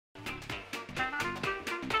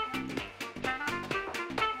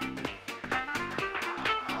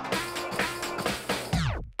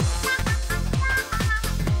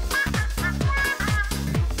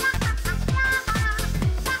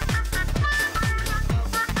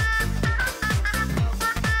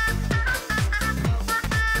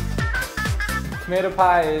Tomato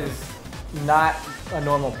pie is not a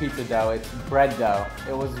normal pizza dough, it's bread dough.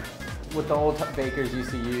 It was what the old bakers used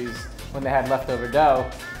to use when they had leftover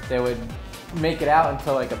dough. They would make it out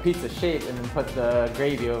until like a pizza shape and then put the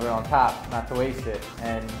gravy over on top, not to waste it.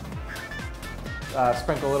 And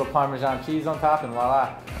sprinkle a little Parmesan cheese on top and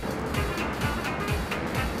voila.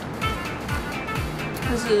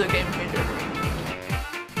 This is a game changer for me.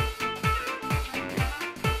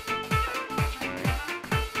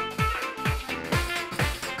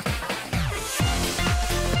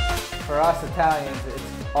 For us Italians,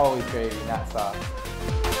 it's always gravy, not sauce.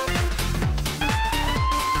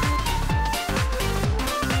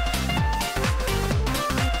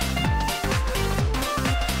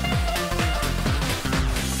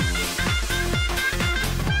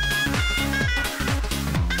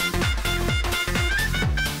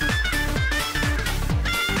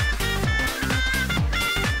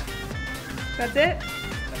 That's it?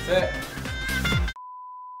 That's it.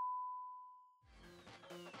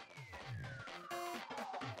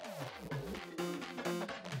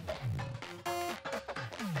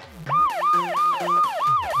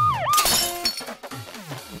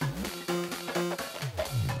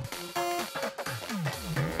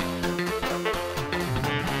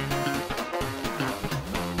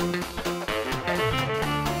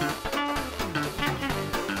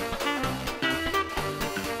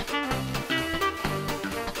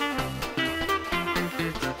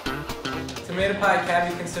 Tomato pie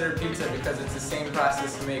can be considered pizza because it's the same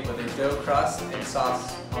process to make with a dough crust and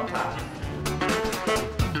sauce on top.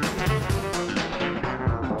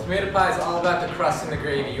 Tomato pie is all about the crust and the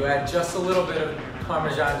gravy. You add just a little bit of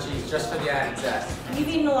Parmesan cheese just for the added zest. You've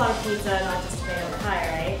eaten a lot of pizza, not just tomato pie,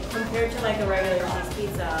 right? Compared to like a regular cheese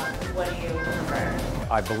pizza, what do you prefer?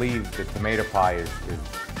 I believe the tomato pie is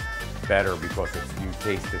better because you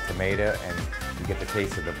taste the tomato and you get the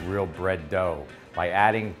taste of the real bread dough. By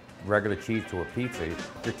adding regular cheese to a pizza,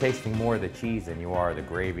 you're tasting more of the cheese than you are the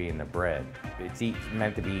gravy and the bread. It's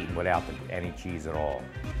meant to be eaten without any cheese at all.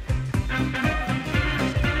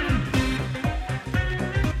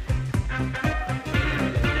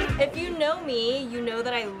 If you know me, you know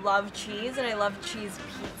that I love cheese and I love cheese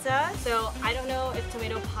pizza. So I don't know if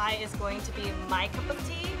tomato pie is going to be my cup of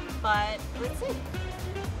tea, but let's see.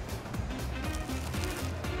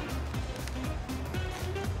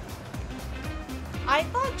 I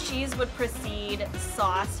thought cheese would precede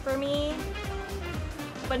sauce for me,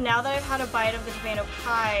 but now that I've had a bite of the tomato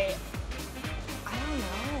pie, I don't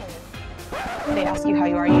know. They ask you how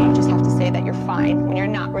you are, you just have to say that you're fine when you're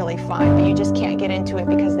not really fine, but you just can't get into it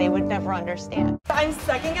because they would never understand. I'm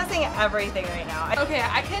second guessing everything right now. Okay,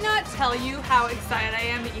 I cannot tell you how excited I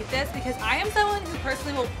am to eat this because I am someone who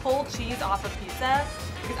personally will pull cheese off of pizza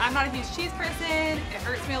because I'm not a huge cheese person. It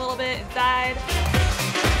hurts me a little bit inside.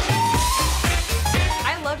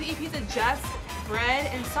 I love to eat pizza just bread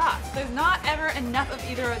and sauce. There's not ever enough of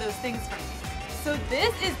either of those things for me. So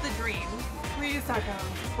this is the dream. Please,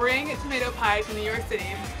 Sarcone, bring tomato pie to New York City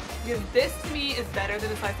because this to me is better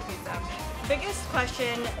than a slice of pizza. Biggest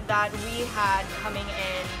question that we had coming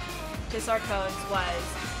in to Sarcone's was,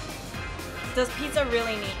 does pizza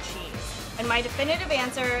really need cheese? And my definitive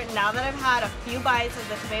answer, now that I've had a few bites of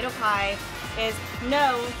the tomato pie, is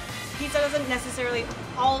no, pizza doesn't necessarily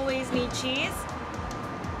always need cheese.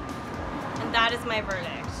 And that is my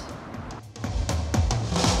verdict.